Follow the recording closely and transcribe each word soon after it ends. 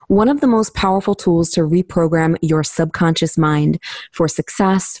one of the most powerful tools to reprogram your subconscious mind for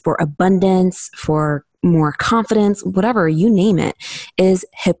success, for abundance, for more confidence, whatever, you name it, is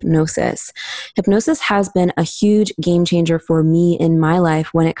hypnosis. Hypnosis has been a huge game changer for me in my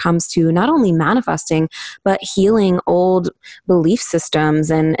life when it comes to not only manifesting, but healing old belief systems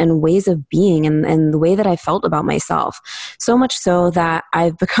and ways of being and the way that I felt about myself. So much so that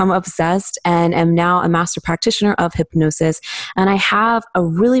I've become obsessed and am now a master practitioner of hypnosis. And I have a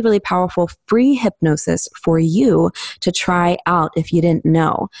really, really powerful free hypnosis for you to try out if you didn't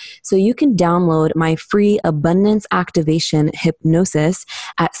know. So you can download my free abundance activation hypnosis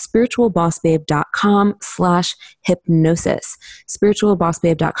at spiritualbossbabe.com/hypnosis.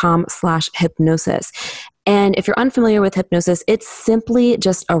 spiritualbossbabe.com/hypnosis. And if you're unfamiliar with hypnosis, it's simply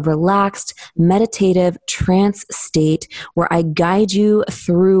just a relaxed, meditative trance state where I guide you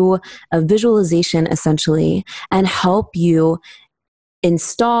through a visualization essentially and help you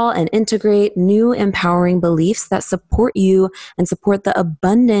install and integrate new empowering beliefs that support you and support the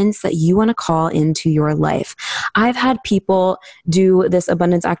abundance that you want to call into your life. I've had people do this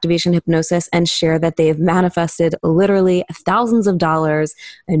abundance activation hypnosis and share that they've manifested literally thousands of dollars,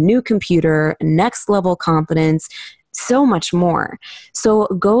 a new computer, next level confidence, so much more. So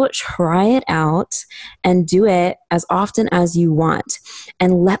go try it out and do it as often as you want.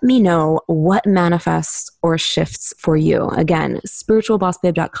 And let me know what manifests or shifts for you. Again,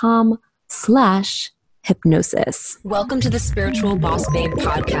 spiritualbossbabe.com/hypnosis. Welcome to the Spiritual Boss Babe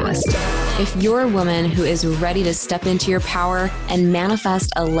podcast. If you're a woman who is ready to step into your power and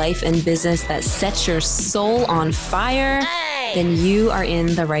manifest a life and business that sets your soul on fire, then you are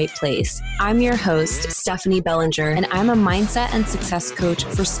in the right place. I'm your host, Stephanie Bellinger, and I'm a mindset and success coach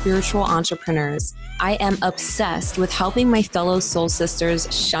for spiritual entrepreneurs. I am obsessed with helping my fellow soul sisters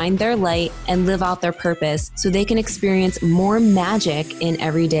shine their light and live out their purpose so they can experience more magic in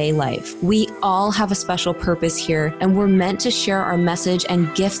everyday life. We all have a special purpose here, and we're meant to share our message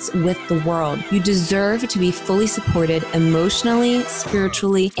and gifts with the world. You deserve to be fully supported emotionally,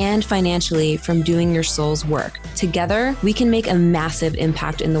 spiritually, and financially from doing your soul's work. Together, we can make a massive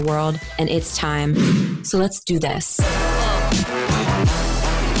impact in the world, and it's time. So let's do this.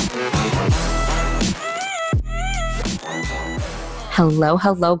 Hello,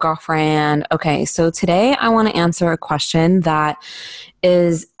 girlfriend. Okay, so today I want to answer a question that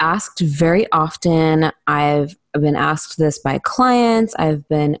is asked very often. I've been asked this by clients. I've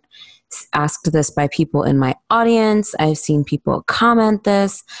been asked this by people in my audience. I've seen people comment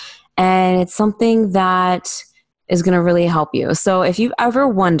this, and it's something that is going to really help you. So if you've ever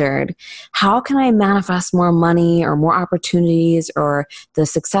wondered, how can I manifest more money or more opportunities or the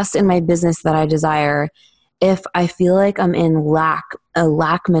success in my business that I desire if I feel like I'm in a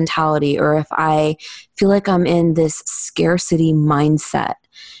lack mentality, or if I feel like I'm in this scarcity mindset?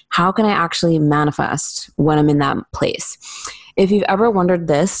 How can I actually manifest when I'm in that place? If you've ever wondered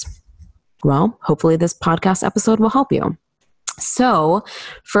this, well, hopefully this podcast episode will help you. So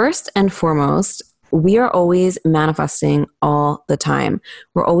first and foremost, we are always manifesting all the time.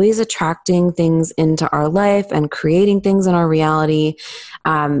 We're always attracting things into our life and creating things in our reality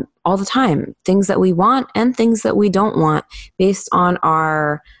all the time. Things that we want and things that we don't want based on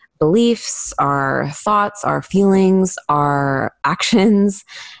our beliefs, our thoughts, our feelings, our actions,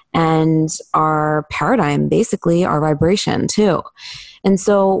 and our paradigm, basically our vibration too. And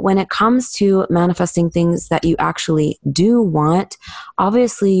so when it comes to manifesting things that you actually do want,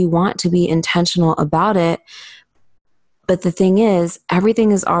 obviously you want to be intentional about it. But the thing is,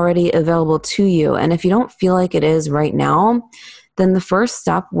 everything is already available to you. And if you don't feel like it is right now, then the first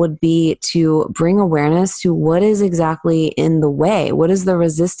step would be to bring awareness to what is exactly in the way. What is the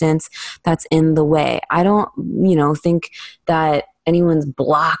resistance that's in the way? I don't, think that anyone's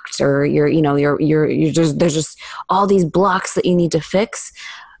blocked or you're just, there's just all these blocks that you need to fix.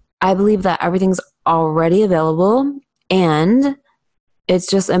 I believe that everything's already available, and it's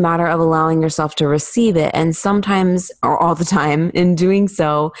just a matter of allowing yourself to receive it. And sometimes, or all the time, in doing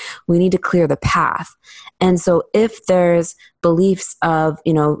so, we need to clear the path. And so if there's beliefs of,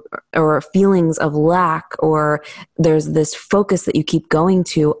 or feelings of lack, or there's this focus that you keep going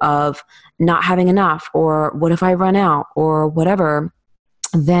to of not having enough, or what if I run out, or whatever,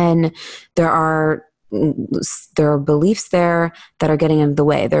 then there are beliefs there that are getting in the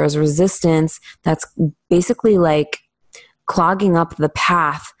way. There is resistance that's basically like clogging up the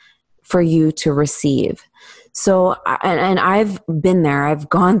path for you to receive. So, and I've been there. I've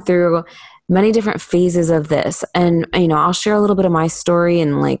gone through many different phases of this, and I'll share a little bit of my story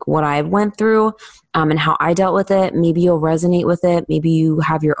and like what I went through, and how I dealt with it. Maybe you'll resonate with it. Maybe you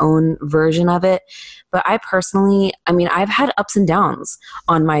have your own version of it. But I personally, I've had ups and downs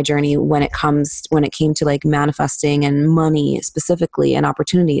on my journey when it came to like manifesting and money specifically and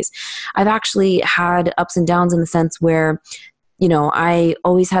opportunities. I've actually had ups and downs in the sense where I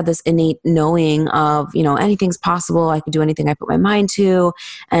always had this innate knowing of, anything's possible. I could do anything I put my mind to.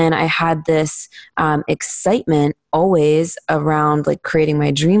 And I had this excitement always around like creating my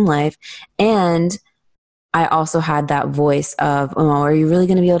dream life. And I also had that voice of, oh, are you really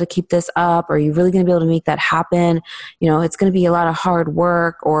going to be able to keep this up? Are you really going to be able to make that happen? It's going to be a lot of hard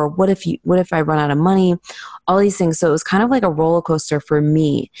work. Or what if I run out of money? All these things. So it was kind of like a roller coaster for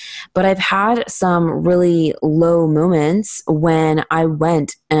me. But I've had some really low moments when I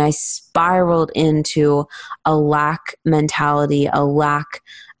went and I spiraled into a lack mentality, a lack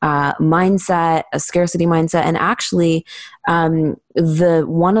mindset, a scarcity mindset. And actually, the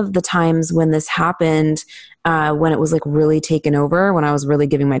one of the times when this happened, when it was like really taken over, when I was really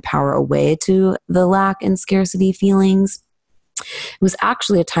giving my power away to the lack and scarcity feelings, it was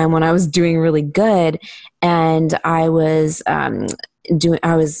actually a time when I was doing really good, and I was I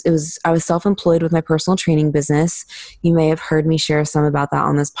was self-employed with my personal training business. You may have heard me share some about that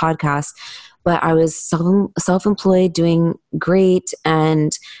on this podcast. But I was self-employed, doing great,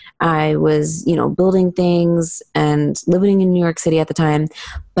 and I was, building things and living in New York City at the time.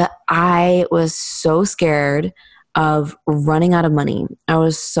 But I was so scared of running out of money. I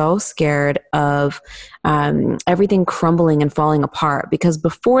was so scared of everything crumbling and falling apart, because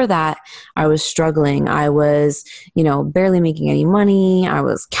before that, I was struggling. I was, barely making any money. I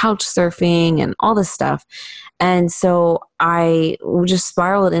was couch surfing and all this stuff. And so I just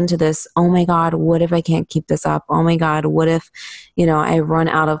spiraled into this, oh my God, what if I can't keep this up? Oh my God, what if, I run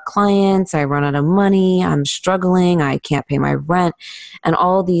out of clients, I run out of money, I'm struggling, I can't pay my rent, and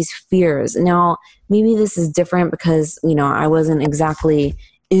all these fears. Now, maybe this is different because, I wasn't exactly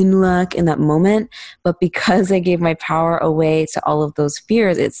in luck in that moment, but because I gave my power away to all of those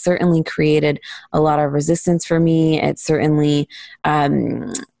fears, it certainly created a lot of resistance for me. It certainly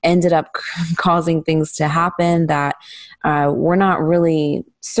ended up causing things to happen that were not really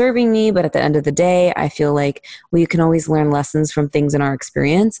serving me. But at the end of the day, I feel like we can always learn lessons from things in our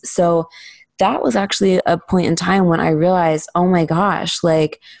experience. So that was actually a point in time when I realized, oh my gosh,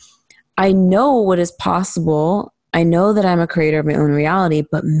 like I know what is possible. I know that I'm a creator of my own reality,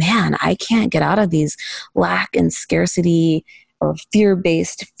 but man, I can't get out of these lack and scarcity or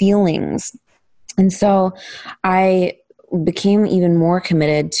fear-based feelings. And so I became even more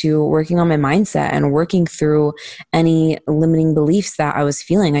committed to working on my mindset and working through any limiting beliefs that I was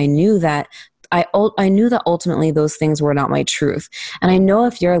feeling. I knew that ultimately those things were not my truth. And I know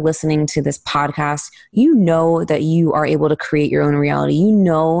if you're listening to this podcast, you know that you are able to create your own reality. You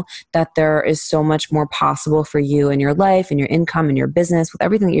know that there is so much more possible for you in your life and your income and your business with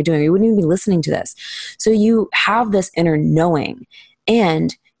everything that you're doing. You wouldn't even be listening to this. So you have this inner knowing,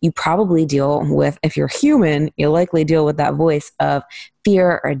 and you probably deal with, if you're human, you'll likely deal with that voice of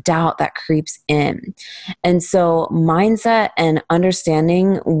fear or doubt that creeps in. And so mindset and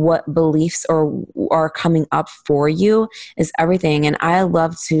understanding what beliefs are coming up for you is everything. And I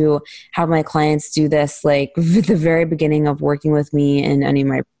love to have my clients do this, like the very beginning of working with me in any of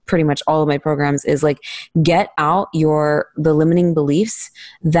my pretty much all of my programs, is like get out the limiting beliefs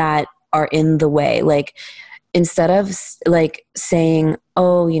that are in the way. Like instead of like saying,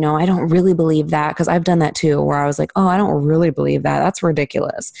 oh, I don't really believe that, because I've done that too, where I was like, oh, I don't really believe that. That's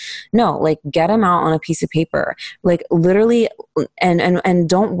ridiculous. No, like get them out on a piece of paper, like literally, and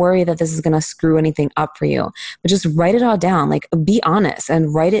don't worry that this is going to screw anything up for you, but just write it all down. Like be honest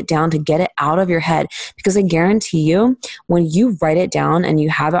and write it down to get it out of your head, because I guarantee you, when you write it down and you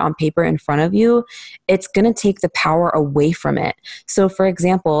have it on paper in front of you, it's going to take the power away from it. So for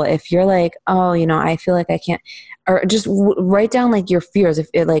example, if you're like, oh, I feel like I can't, or just write down like your fears. If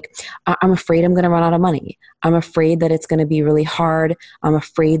it like, I'm afraid I'm going to run out of money. I'm afraid that it's going to be really hard. I'm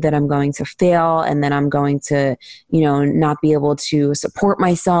afraid that I'm going to fail and then I'm going to, not be able to support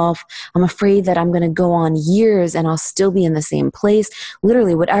myself. I'm afraid that I'm going to go on years and I'll still be in the same place.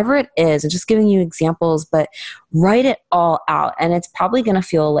 Literally, whatever it is, and just giving you examples, but write it all out. And it's probably going to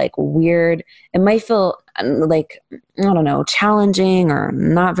feel like weird. It might feel like, I don't know, challenging or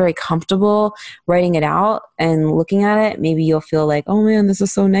not very comfortable writing it out and looking at it. Maybe you'll feel like, oh man, this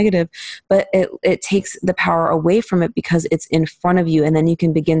is so negative, but it takes the power away from it because it's in front of you. And then you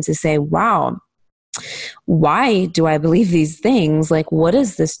can begin to say, wow, why do I believe these things? Like, what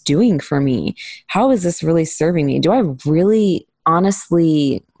is this doing for me? How is this really serving me? Do I really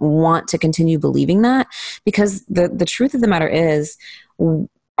honestly want to continue believing that? Because the truth of the matter is,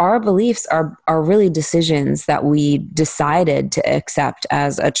 our beliefs are really decisions that we decided to accept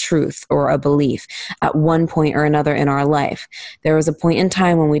as a truth or a belief at one point or another in our life. There was a point in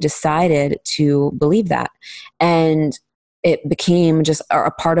time when we decided to believe that. And it became just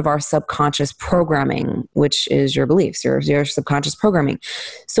a part of our subconscious programming, which is your beliefs, your subconscious programming.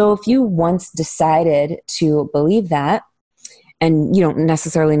 So if you once decided to believe that, and you don't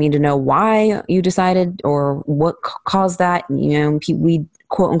necessarily need to know why you decided or what caused that. We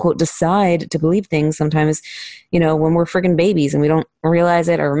quote unquote decide to believe things sometimes, when we're freaking babies and we don't realize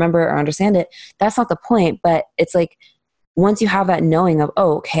it or remember or understand it. That's not the point. But it's like, once you have that knowing of,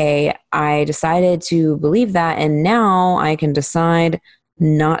 oh, okay, I decided to believe that, and now I can decide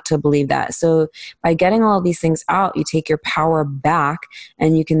not to believe that. So by getting all of these things out, you take your power back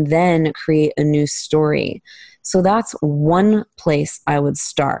and you can then create a new story. So that's one place I would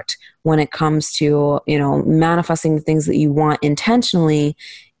start when it comes to, manifesting the things that you want intentionally,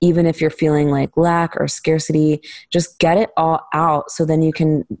 even if you're feeling like lack or scarcity. Just get it all out so then you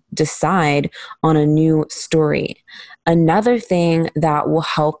can decide on a new story. Another thing that will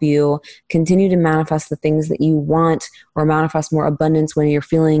help you continue to manifest the things that you want or manifest more abundance when you're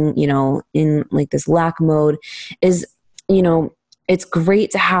feeling, in like this lack mode is, it's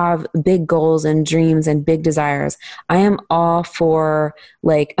great to have big goals and dreams and big desires. I am all for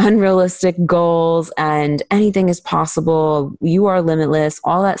like unrealistic goals and anything is possible. You are limitless,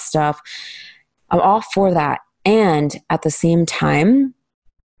 all that stuff. I'm all for that. And at the same time,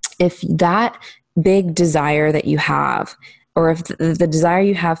 if that big desire that you have, or if the desire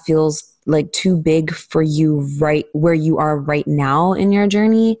you have feels like too big for you right where you are right now in your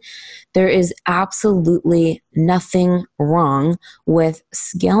journey, there is absolutely nothing wrong with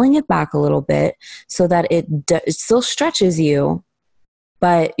scaling it back a little bit so that it still stretches you,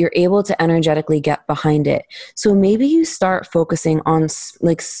 but you're able to energetically get behind it. So maybe you start focusing on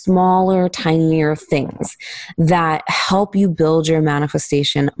like smaller, tinier things that help you build your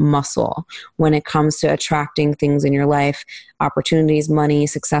manifestation muscle when it comes to attracting things in your life, opportunities, money,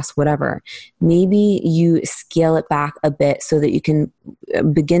 success, whatever. Maybe you scale it back a bit so that you can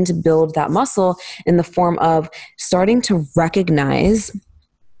begin to build that muscle in the form of starting to recognize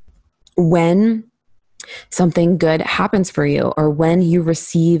when something good happens for you, or when you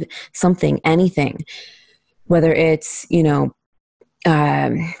receive something, anything, whether it's,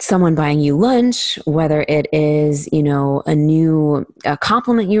 someone buying you lunch, whether it is, a new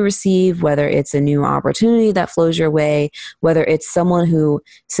compliment you receive, whether it's a new opportunity that flows your way, whether it's someone who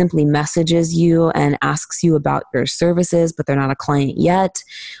simply messages you and asks you about your services, but they're not a client yet,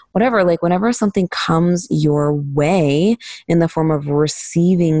 whatever, like whenever something comes your way in the form of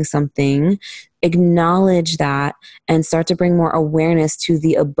receiving something, acknowledge that and start to bring more awareness to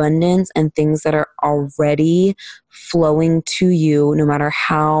the abundance and things that are already flowing to you, no matter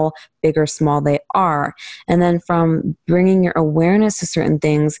how big or small they are. And then from bringing your awareness to certain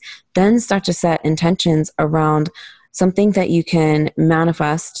things, then start to set intentions around something that you can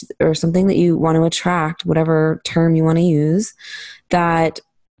manifest or something that you want to attract, whatever term you want to use, that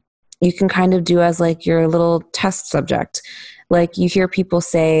you can kind of do as like your little test subject. Like you hear people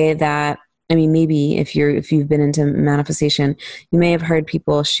say that, I mean, maybe if you've been into manifestation, you may have heard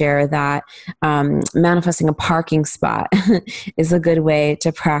people share that manifesting a parking spot is a good way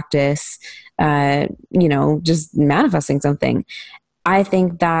to practice, just manifesting something. I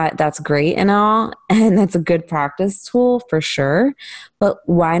think that that's great and all, and that's a good practice tool for sure. But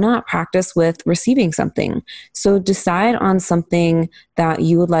why not practice with receiving something? So decide on something that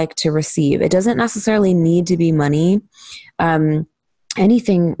you would like to receive. It doesn't necessarily need to be money.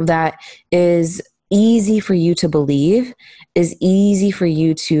 Anything that is easy for you to believe, is easy for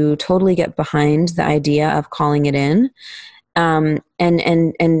you to totally get behind the idea of calling it in, and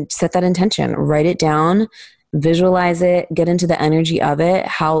set that intention, write it down, visualize it, get into the energy of it,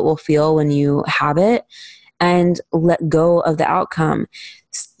 how it will feel when you have it, and let go of the outcome.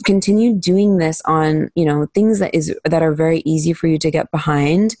 Continue doing this on, things that are very easy for you to get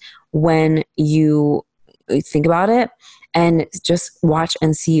behind when you think about it. And just watch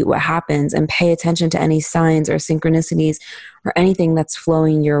and see what happens, and pay attention to any signs or synchronicities or anything that's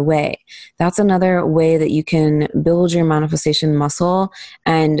flowing your way. That's another way that you can build your manifestation muscle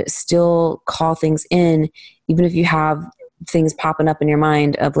and still call things in, even if you have things popping up in your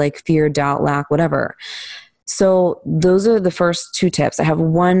mind of like fear, doubt, lack, whatever. So those are the first two tips. I have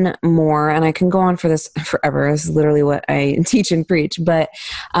one more, and I can go on for this forever. This is literally what I teach and preach. But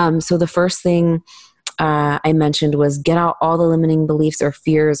so the first thing I mentioned was get out all the limiting beliefs or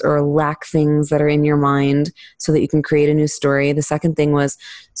fears or lack things that are in your mind so that you can create a new story. The second thing was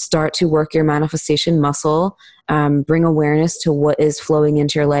start to work your manifestation muscle, bring awareness to what is flowing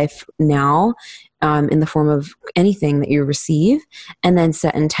into your life now in the form of anything that you receive, and then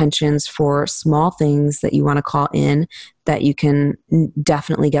set intentions for small things that you want to call in that you can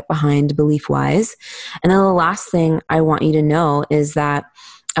definitely get behind belief-wise. And then the last thing I want you to know is that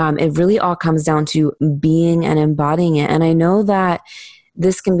it really all comes down to being and embodying it. And I know that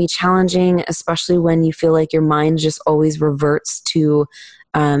this can be challenging, especially when you feel like your mind just always reverts to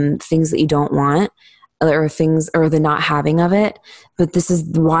things that you don't want, or things, or the not having of it. But this is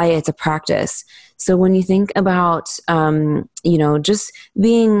why it's a practice. So when you think about, just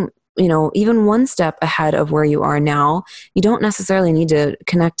being, even one step ahead of where you are now, you don't necessarily need to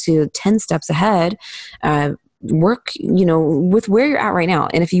connect to 10 steps ahead. Work, with where you're at right now.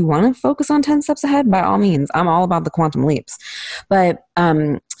 And if you want to focus on 10 steps ahead, by all means, I'm all about the quantum leaps. But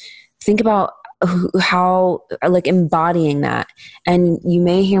think about how, like, embodying that. And you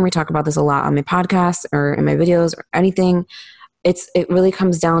may hear me talk about this a lot on my podcast or in my videos or anything. It really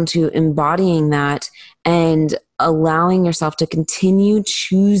comes down to embodying that and allowing yourself to continue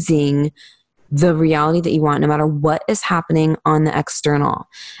choosing the reality that you want, no matter what is happening on the external.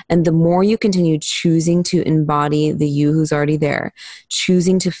 And the more you continue choosing to embody the you who's already there,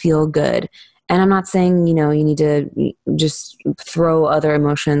 choosing to feel good. And I'm not saying, you need to just throw other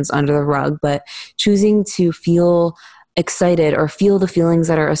emotions under the rug, but choosing to feel excited or feel the feelings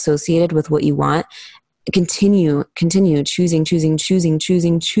that are associated with what you want. Continue choosing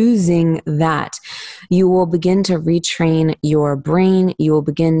that. You will begin to retrain your brain. You will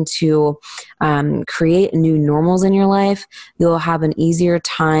begin to create new normals in your life. You'll have an easier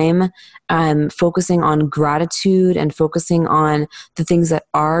time focusing on gratitude and focusing on the things that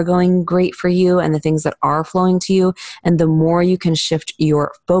are going great for you and the things that are flowing to you. And the more you can shift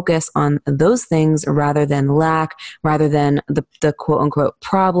your focus on those things rather than lack, rather than the quote unquote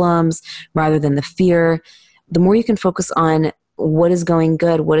problems, rather than the fear, the more you can focus on what is going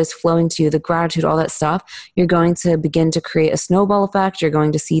good, what is flowing to you, the gratitude, all that stuff, you're going to begin to create a snowball effect. You're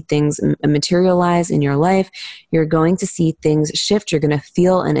going to see things materialize in your life. You're going to see things shift. You're going to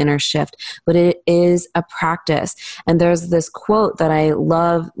feel an inner shift, but it is a practice. And there's this quote that I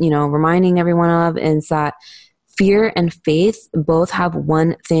love, reminding everyone of, is that fear and faith both have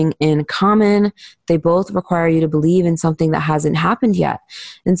one thing in common. They both require you to believe in something that hasn't happened yet.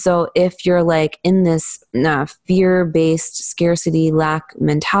 And so if you're like in this fear-based scarcity lack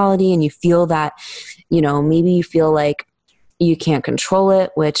mentality, and you feel that, maybe you feel like you can't control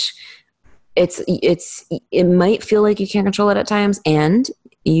it, which it might feel like you can't control it at times, and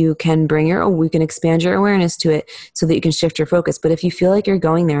you can expand your awareness to it so that you can shift your focus. But if you feel like you're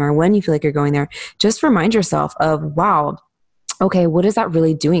going there, or when you feel like you're going there, just remind yourself of, wow, okay, what is that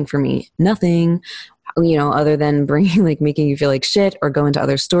really doing for me? Nothing, other than making you feel like shit or go into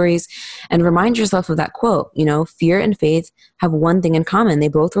other stories. And remind yourself of that quote, fear and faith have one thing in common. They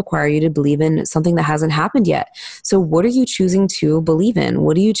both require you to believe in something that hasn't happened yet. So what are you choosing to believe in?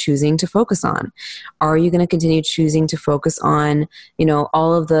 What are you choosing to focus on? Are you going to continue choosing to focus on,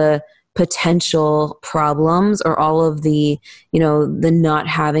 all of the potential problems, or all of the, the not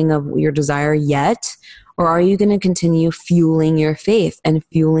having of your desire yet? Or are you going to continue fueling your faith and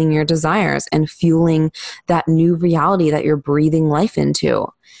fueling your desires and fueling that new reality that you're breathing life into?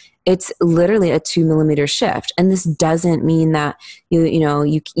 It's literally a 2 millimeter shift. And this doesn't mean that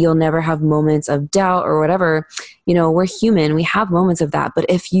you'll never have moments of doubt or whatever. We're human. We have moments of that. But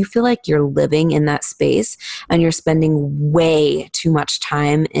if you feel like you're living in that space and you're spending way too much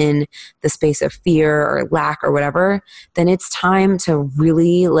time in the space of fear or lack or whatever, then it's time to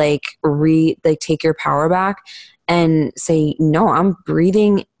really take your power back and say, no, I'm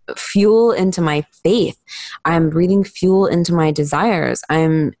breathing fuel into my faith. I'm breathing fuel into my desires.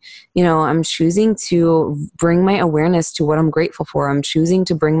 I'm choosing to bring my awareness to what I'm grateful for. I'm choosing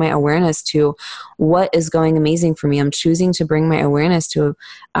to bring my awareness to what is going amazing for me. I'm choosing to bring my awareness to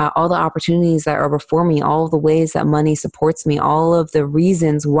all the opportunities that are before me, all of the ways that money supports me, all of the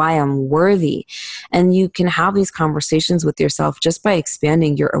reasons why I'm worthy. And you can have these conversations with yourself just by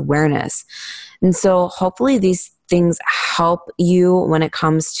expanding your awareness. And so hopefully these things help you when it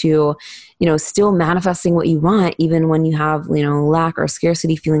comes to, still manifesting what you want, even when you have, lack or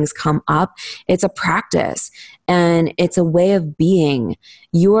scarcity feelings come up. It's a practice and it's a way of being.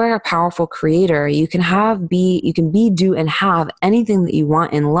 You are a powerful creator. You can be, do, and have anything that you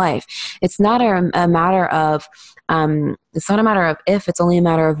want in life. It's not a matter of, if, it's only a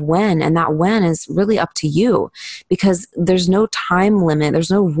matter of when, and that when is really up to you, because there's no time limit.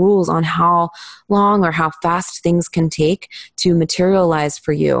 There's no rules on how long or how fast things can take to materialize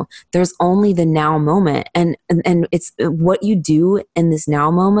for you. There's only the now moment. And it's what you do in this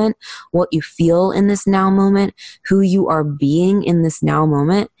now moment, what you feel in this now moment, who you are being in this now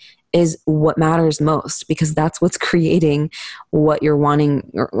moment is what matters most, because that's what's creating what you're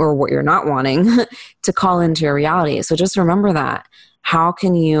wanting or what you're not wanting to call into your reality. So just remember that. How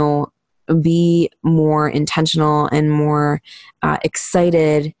can you be more intentional and more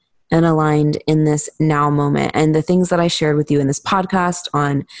excited and aligned in this now moment? And the things that I shared with you in this podcast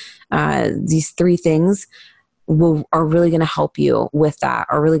on these 3 things are really going to help you with that,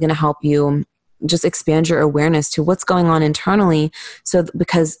 are really going to help you just expand your awareness to what's going on internally. So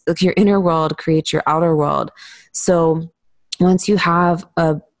because your inner world creates your outer world. So once you have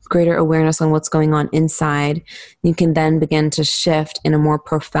a greater awareness on what's going on inside, you can then begin to shift in a more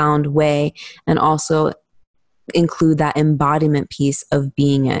profound way and also include that embodiment piece of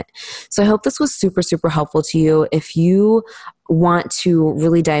being it. So I hope this was super, super helpful to you. If you want to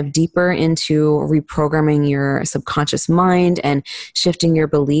really dive deeper into reprogramming your subconscious mind and shifting your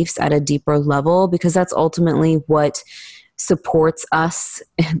beliefs at a deeper level, because that's ultimately what supports us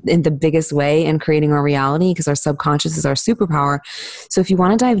in the biggest way in creating our reality, because our subconscious is our superpower. So if you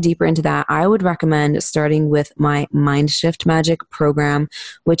want to dive deeper into that, I would recommend starting with my Mind Shift Magic program,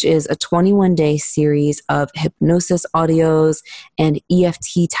 which is a 21-day series of hypnosis audios and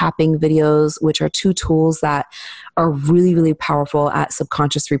EFT tapping videos, which are 2 tools that are really, really powerful at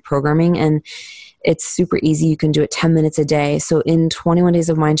subconscious reprogramming. And it's super easy. You can do it 10 minutes a day. So in 21 days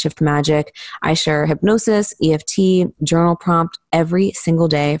of Mind Shift Magic, I share hypnosis, EFT, journal prompt every single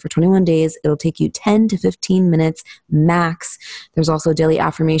day for 21 days. It'll take you 10 to 15 minutes max. There's also a daily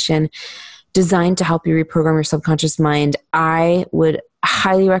affirmation designed to help you reprogram your subconscious mind. I would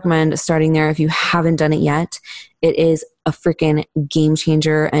highly recommend starting there if you haven't done it yet. It is a freaking game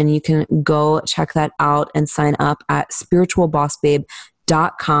changer, and you can go check that out and sign up at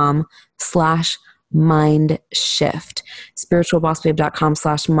spiritualbossbabe.com/mindshift.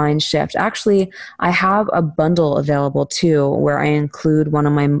 spiritualbossbabe.com/mindshift. Actually, I have a bundle available too, where I include one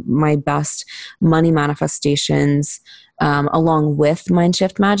of my best money manifestations along with Mind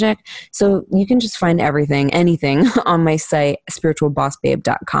Shift Magic. So you can just find anything on my site,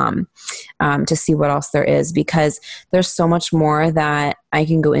 spiritualbossbabe.com, to see what else there is, because there's so much more that I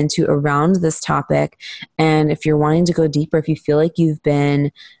can go into around this topic. And if you're wanting to go deeper, if you feel like you've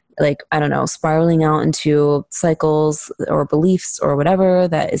been spiraling out into cycles or beliefs or whatever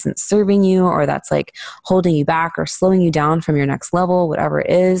that isn't serving you, or that's like holding you back or slowing you down from your next level, whatever it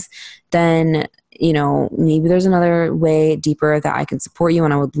is, then maybe there's another way deeper that I can support you,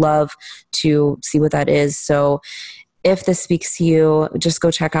 and I would love to see what that is. So if this speaks to you, just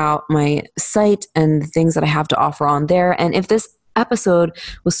go check out my site and the things that I have to offer on there. And if this episode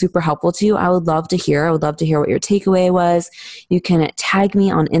was super helpful to you, I would love to hear what your takeaway was. You can tag me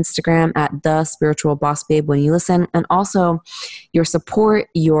on Instagram at @thespiritualbossbabe when you listen. And also your support,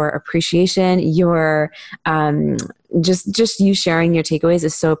 your appreciation, your just you sharing your takeaways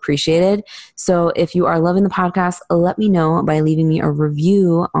is so appreciated. So if you are loving the podcast, let me know by leaving me a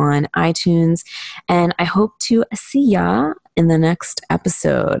review on iTunes. And I hope to see ya in the next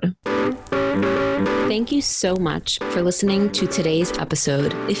episode. Thank you so much for listening to today's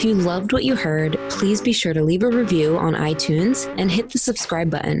episode. If you loved what you heard, please be sure to leave a review on iTunes and hit the subscribe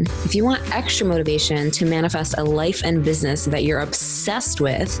button. If you want extra motivation to manifest a life and business that you're obsessed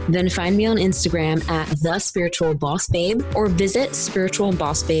with, then find me on Instagram at @thespiritualbossbabe or visit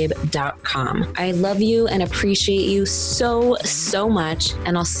spiritualbossbabe.com. I love you and appreciate you so, so much,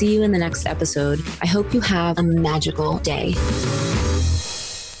 and I'll see you in the next episode. I hope you have a magical day.